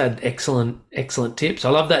both had excellent tips. I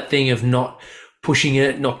love that thing of not pushing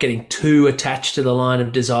it, not getting too attached to the line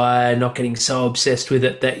of desire, not getting so obsessed with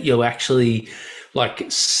it that you'll actually like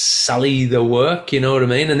sully the work, you know what I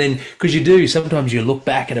mean? And then, because you do, sometimes you look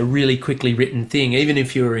back at a really quickly written thing, even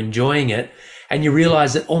if you're enjoying it, and you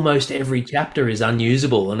realize that almost every chapter is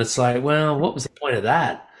unusable. And it's like, well, what was the point of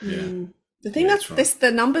that? Yeah. The thing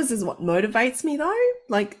the numbers is what motivates me though.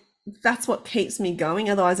 Like, that's what keeps me going.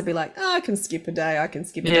 Otherwise I'd be like, I can skip a day.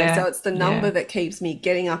 So it's the number that keeps me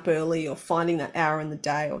getting up early or finding that hour in the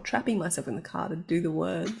day or trapping myself in the car to do the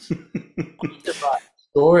words. The right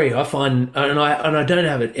story, I find, and I don't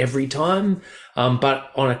have it every time,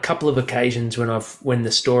 but on a couple of occasions when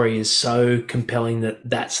the story is so compelling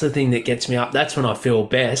that's the thing that gets me up. That's when I feel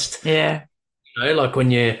best. Yeah. You know, like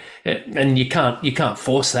when you can't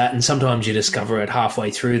force that, and sometimes you discover it halfway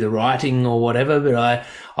through the writing or whatever. But I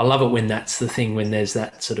love it when that's the thing, when there's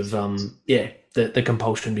that sort of the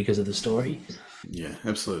compulsion because of the story. Yeah,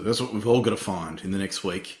 absolutely. That's what we've all got to find in the next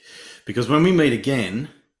week, because when we meet again,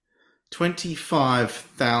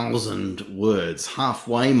 25,000 words,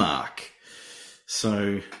 halfway mark.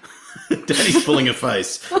 So. Dani's pulling a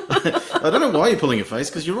face. I don't know why you're pulling a face,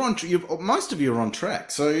 because most of you are on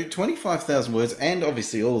track. So 25,000 words, and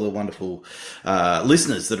obviously all the wonderful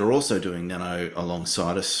listeners that are also doing Nano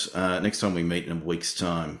alongside us. Next time we meet in a week's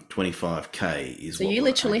time, 25K is. So you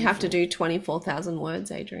literally have to do 24,000 words,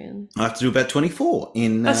 Adrian. I have to do about 24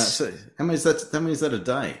 in. So how many is that? How many is that a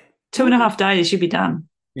day? 2.5 days, you'll be done.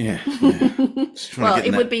 Yeah. Well,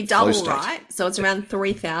 it would be double, right? So it's around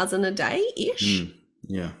 3,000 a day ish.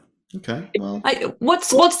 Yeah. Okay. Well,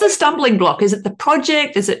 what's the stumbling block? Is it the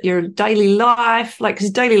project? Is it your daily life? Like,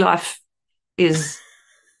 because daily life is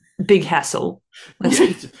big hassle. Let's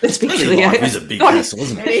be clear. Life is a big hassle,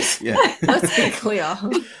 isn't it? It is. Yeah. Let's be clear.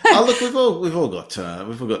 Look, we've all got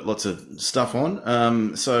lots of stuff on.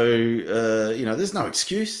 There's no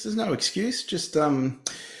excuse. There's no excuse. Just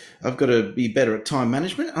I've got to be better at time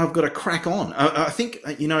management, and I've got to crack on. I think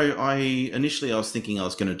I was thinking I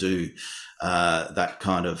was going to do that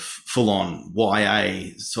kind of full-on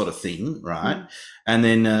YA sort of thing, right? And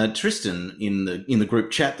then Tristan in the group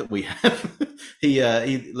chat that we have, he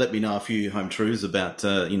let me know a few home truths about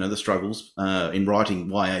the struggles in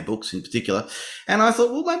writing YA books in particular, and I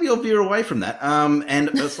thought, well, maybe I'll veer away from that. And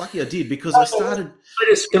it's lucky I did, because I started.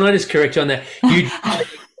 Can I just correct you on that? You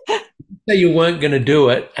said you weren't going to do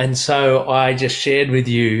it, and so I just shared with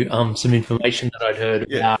you some information that I'd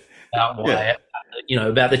heard about YA. Yeah.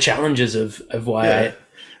 About the challenges of YA. Yeah.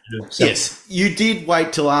 Yes, you did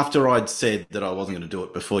wait till after I'd said that I wasn't going to do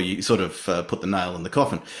it before you sort of put the nail in the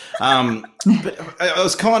coffin. But I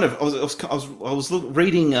was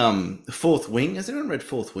reading Fourth Wing. Has anyone read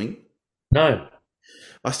Fourth Wing? No.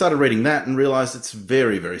 I started reading that and realised it's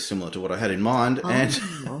very, very similar to what I had in mind, and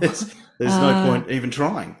there's no point even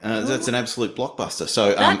trying. That's an absolute blockbuster.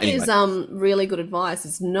 So that is really good advice.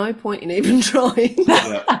 There's no point in even trying.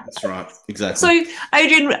 Yeah, that's right. Exactly. So,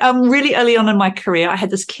 Adrian, really early on in my career, I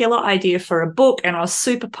had this killer idea for a book, and I was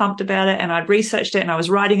super pumped about it, and I'd researched it, and I was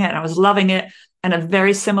writing it, and I was loving it, and a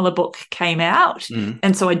very similar book came out,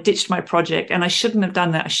 and so I ditched my project, and I shouldn't have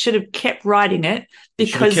done that. I should have kept writing it,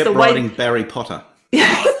 because you kept writing Barry Potter.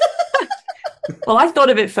 Well, I thought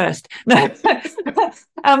of it first. No,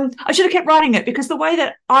 I should have kept writing it, because the way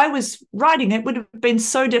that I was writing it would have been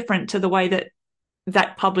so different to the way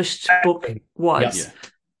that published book was.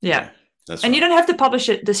 Yeah. That's and right. you don't have to publish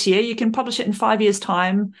it this year. You can publish it in 5 years'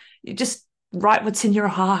 time. You just write what's in your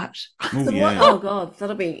heart. Oh, God,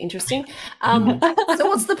 that'll be interesting. So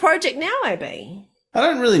what's the project now, AB? I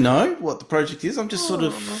don't really know what the project is. I'm just sort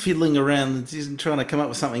of fiddling around and trying to come up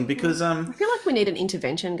with something, because I feel like we need an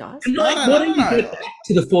intervention, guys. Why don't you get back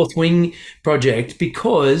to the Fourth Wing project?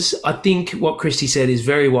 Because I think what Cristy said is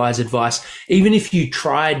very wise advice. Even if you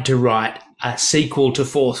tried to write a sequel to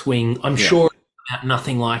Fourth Wing, I'm sure it's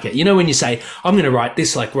nothing like it. You know, when you say, I'm going to write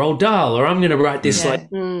this like Roald Dahl, or I'm going to write this like...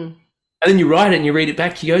 And then you write it and you read it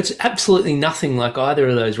back, you go, it's absolutely nothing like either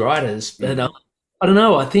of those writers. But I don't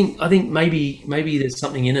know. I think maybe there's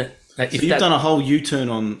something in it. So you've done a whole U-turn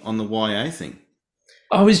on the YA thing.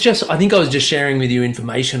 I was just sharing with you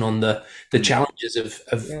information on the challenges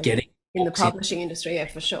of getting in the publishing industry. Yeah,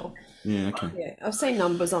 for sure. Yeah. Okay. Yeah, I've seen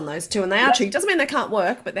numbers on those too, and they are tricky. Doesn't mean they can't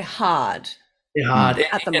work, but they're hard. They're hard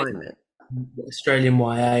at the moment. Australian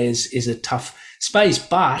YA is a tough space,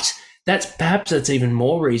 but that's even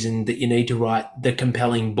more reason that you need to write the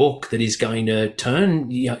compelling book that is going to turn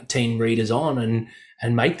teen readers on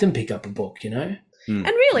and make them pick up a book, you know? And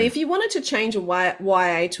really, if you wanted to change a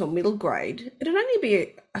YA to a middle grade, it'd only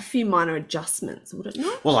be a few minor adjustments, would it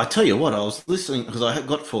not? Well, I tell you what, I was listening, because I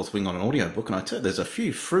got Fourth Wing on an audiobook, and I tell you, there's a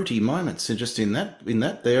few fruity moments just in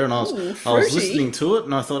that there, and I was listening to it,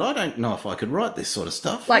 and I thought, I don't know if I could write this sort of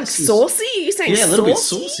stuff. Like saucy? Are you saying a little bit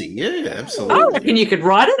saucy. Yeah, absolutely. I reckon you could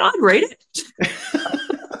write it. I'd read it.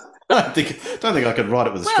 I don't think I could write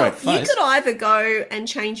it with a straight face. You could either go and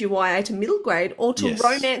change your YA to middle grade or to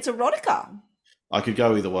romance erotica. I could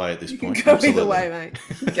go either way at this point. You could go either way, mate.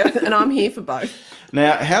 And I'm here for both.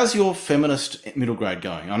 Now, how's your feminist middle grade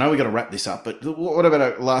going? I know we've got to wrap this up, but what about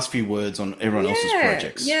our last few words on everyone else's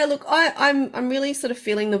projects? Yeah, look, I'm really sort of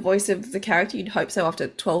feeling the voice of the character. You'd hope so after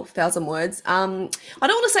 12,000 words. I don't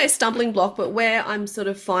want to say a stumbling block, but where I'm sort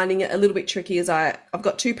of finding it a little bit tricky is I've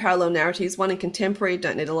got two parallel narratives, one in contemporary,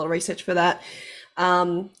 don't need a lot of research for that.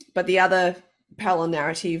 But the other parallel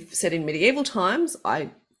narrative set in medieval times, I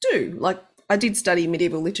do. Like, I did study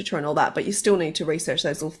medieval literature and all that, but you still need to research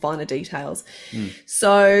those little finer details.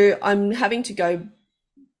 So I'm having to go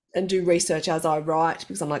and do research as I write,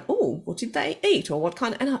 because I'm like, oh, what did they eat, or what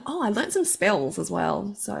kind of, and I learned some spells as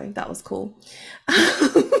well, so that was cool.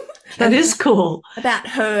 That is cool.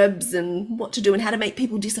 About herbs and what to do and how to make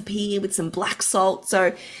people disappear with some black salt.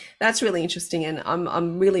 So that's really interesting, and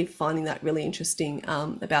I'm really finding that really interesting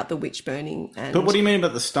about the witch burning. And But what do you mean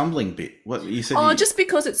about the stumbling bit? What you said? just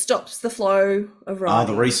because it stops the flow of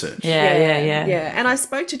writing. the research. Yeah. And I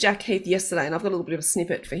spoke to Jack Heath yesterday, and I've got a little bit of a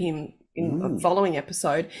snippet for him in a following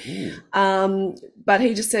episode. But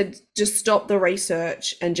he just said, just stop the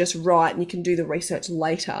research and just write, and you can do the research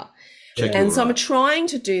later. And so I'm trying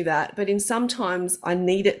to do that, but in sometimes I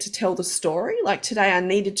need it to tell the story. Like today, I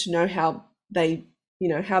needed to know how they,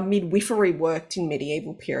 how midwifery worked in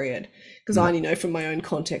medieval period, because I only know from my own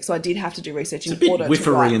context. So I did have to do research in order to write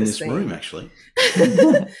midwifery in this this room, actually.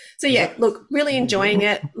 So yeah, look, really enjoying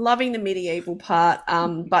it, loving the medieval part,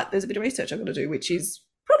 but there's a bit of research I've got to do, which is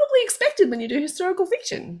probably expected when you do historical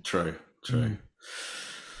fiction. True.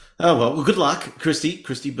 Oh, well, good luck,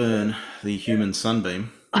 Cristy Byrne, the human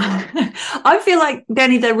sunbeam. I feel like,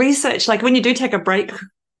 Dani, the research, like when you do take a break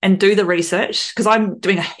and do the research, because I'm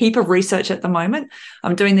doing a heap of research at the moment.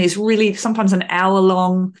 I'm doing these really sometimes an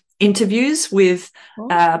hour-long interviews with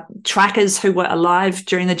trackers who were alive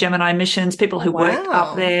during the Gemini missions, people who worked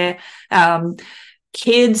up there,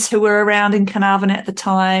 kids who were around in Carnarvon at the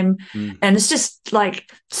time. And it's just like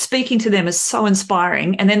speaking to them is so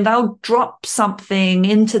inspiring. And then they'll drop something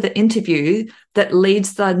into the interview that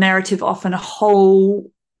leads the narrative off in a whole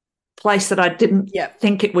place that I didn't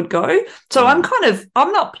think it would go. So I'm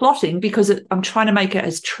not plotting because I'm trying to make it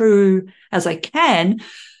as true as I can,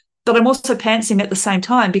 but I'm also pantsing at the same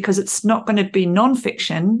time because it's not going to be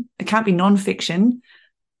nonfiction. It can't be nonfiction.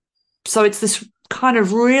 So it's this kind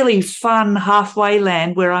of really fun halfway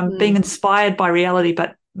land where I'm being inspired by reality,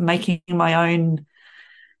 but making my own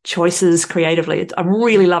choices creatively. I'm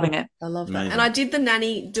really loving it. I love that. Amazing. And I did the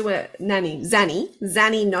Zanny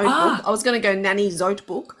notebook. I was going to go Nanny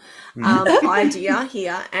Zotebook idea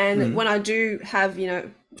here. And when I do have,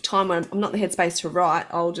 time when I'm not in the headspace to write,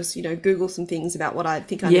 I'll just, Google some things about what I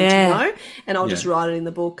think I need to know, and I'll just write it in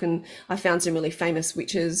the book. And I found some really famous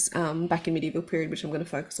witches back in medieval period, which I'm going to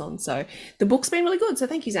focus on. So the book's been really good. So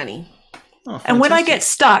thank you, Zanny. Oh, and when I get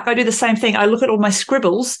stuck, I do the same thing. I look at all my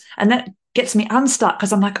scribbles, and that gets me unstuck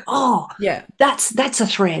because I'm like, that's a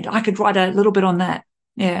thread. I could write a little bit on that.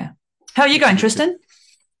 Yeah. How are you going, Tristan?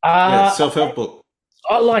 Self-help book.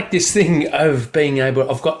 I like this thing of being able.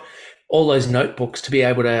 I've got all those notebooks to be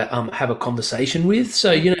able to have a conversation with.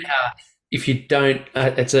 So you know how if you don't,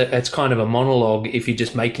 it's kind of a monologue if you're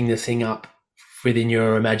just making the thing up within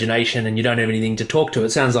your imagination and you don't have anything to talk to. It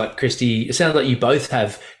sounds like, Cristy, it sounds like you both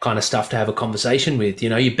have kind of stuff to have a conversation with.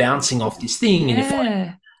 You're bouncing off this thing and you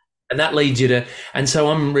find, and that leads you to. And so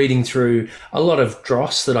I'm reading through a lot of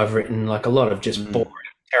dross that I've written, like a lot of just boring,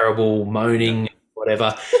 terrible moaning,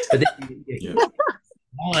 whatever. But then you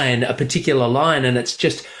get a particular line, and it's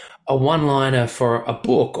just a one-liner for a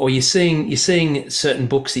book, or you're seeing certain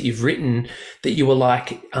books that you've written that you were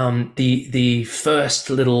like the first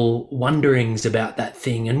little wonderings about that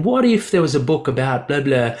thing, and what if there was a book about blah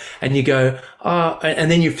blah, and you go, and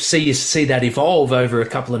then you see that evolve over a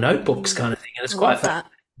couple of notebooks kind of thing, and it's quite fun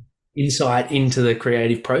insight into the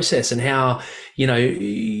creative process and how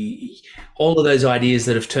all of those ideas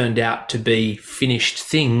that have turned out to be finished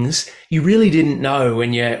things you really didn't know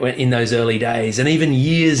when you're in those early days, and even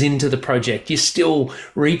years into the project you're still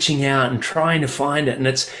reaching out and trying to find it. And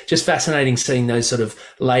it's just fascinating seeing those sort of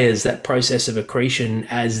layers, that process of accretion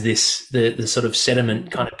as the sort of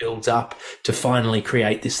sediment kind of builds up to finally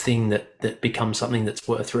create this thing that becomes something that's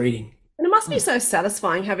worth reading. And it must be so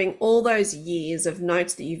satisfying having all those years of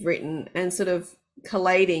notes that you've written and sort of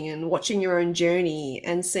collating and watching your own journey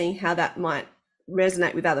and seeing how that might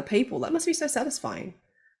resonate with other people. That must be so satisfying.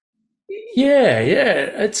 Yeah.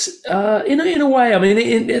 It's in a way. I mean,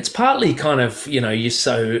 it's partly kind of you're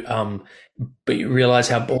so but you realize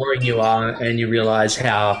how boring you are, and you realize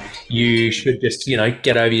how you should just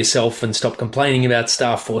get over yourself and stop complaining about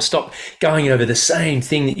stuff, or stop going over the same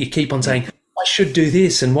thing that you keep on saying, I should do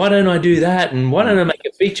this, and why don't I do that, and why don't I make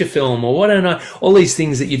a feature film, or why don't I, all these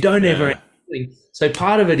things that you don't ever. So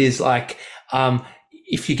part of it is like,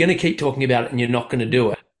 if you're going to keep talking about it and you're not going to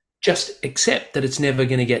do it, just accept that it's never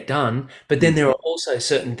going to get done. But then there are also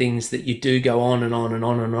certain things that you do go on and on and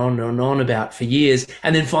on and on and on about for years,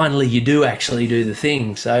 and then finally you do actually do the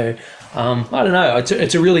thing. So I don't know.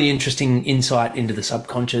 It's a really interesting insight into the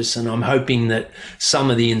subconscious, and I'm hoping that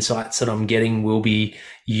some of the insights that I'm getting will be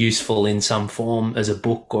useful in some form as a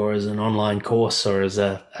book or as an online course or as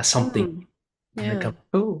a something. Yeah.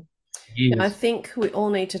 Cool. I think we all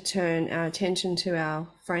need to turn our attention to our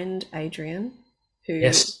friend Adrian, who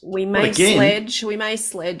we may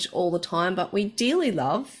sledge all the time, but we dearly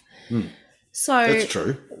love. So That's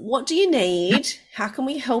true. What do you need? How can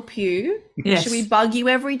we help you? Yes. Should we bug you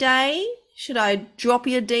every day? Should I drop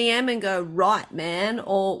you a DM and go, right, man?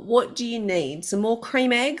 Or what do you need? Some more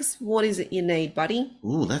cream eggs? What is it you need, buddy?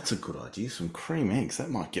 Ooh, that's a good idea. Some cream eggs. That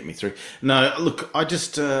might get me through. No, look, I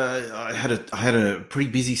just I had a pretty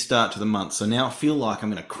busy start to the month, so now I feel like I'm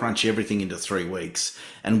going to crunch everything into 3 weeks.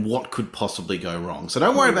 And what could possibly go wrong? So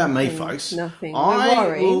don't worry about me, folks. Nothing.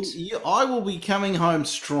 I will be coming home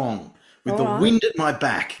strong with the wind at my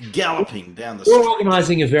back, galloping down the We're street.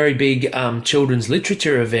 organising a very big children's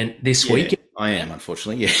literature event this week. I am,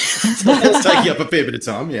 unfortunately, yeah. So it's taking up a fair bit of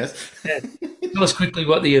time, yes. Tell us quickly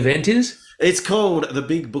what the event is. It's called the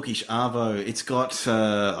Big Bookish Arvo. It's got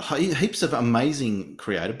heaps of amazing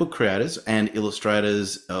book creators and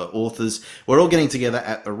illustrators, authors. We're all getting together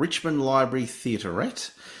at the Richmond Library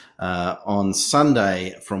Theaterette on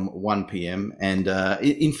Sunday from 1 p.m. And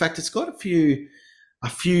in fact, it's got a few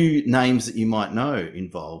names that you might know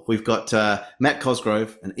involved. We've got Matt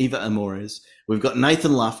Cosgrove and Eva Amores. We've got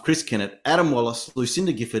Nathan Luff, Chris Kennett, Adam Wallace,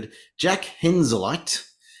 Lucinda Gifford, Jack Henselite,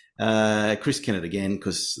 Chris Kennett again,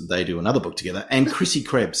 because they do another book together, and Chrissy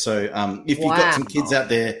Krebs. So if you've got some kids out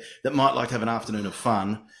there that might like to have an afternoon of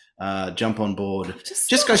fun, jump on board.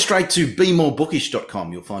 Just go straight to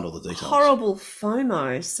bemorebookish.com. You'll find all the details. Horrible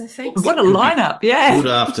FOMO. So thanks. What a lineup. Yeah. Good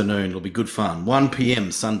afternoon. It'll be good fun. 1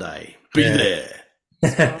 p.m. Sunday. Be there.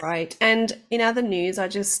 All right. And in other news, I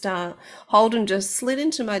just Holden just slid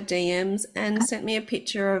into my DMs and sent me a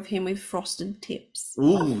picture of him with frosted tips.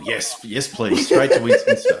 Ooh, yes, please. Straight to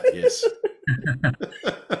Insta, yes.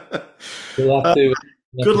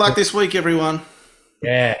 Good luck this week, everyone.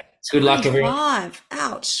 Yeah. Good luck, everyone. 5.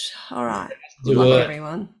 Ouch. All right. Good luck, work.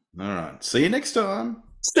 everyone. All right. See you next time.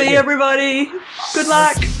 See you, everybody. Good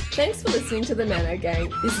luck. Thanks for listening to the Nano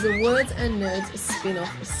Gang. This is a Words and Nerds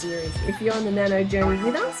spin-off series. If you're on the Nano journey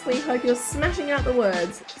with us, we hope you're smashing out the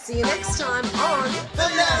words. See you next time on The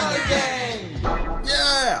Nano Gang!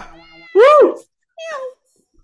 Yeah. Woo!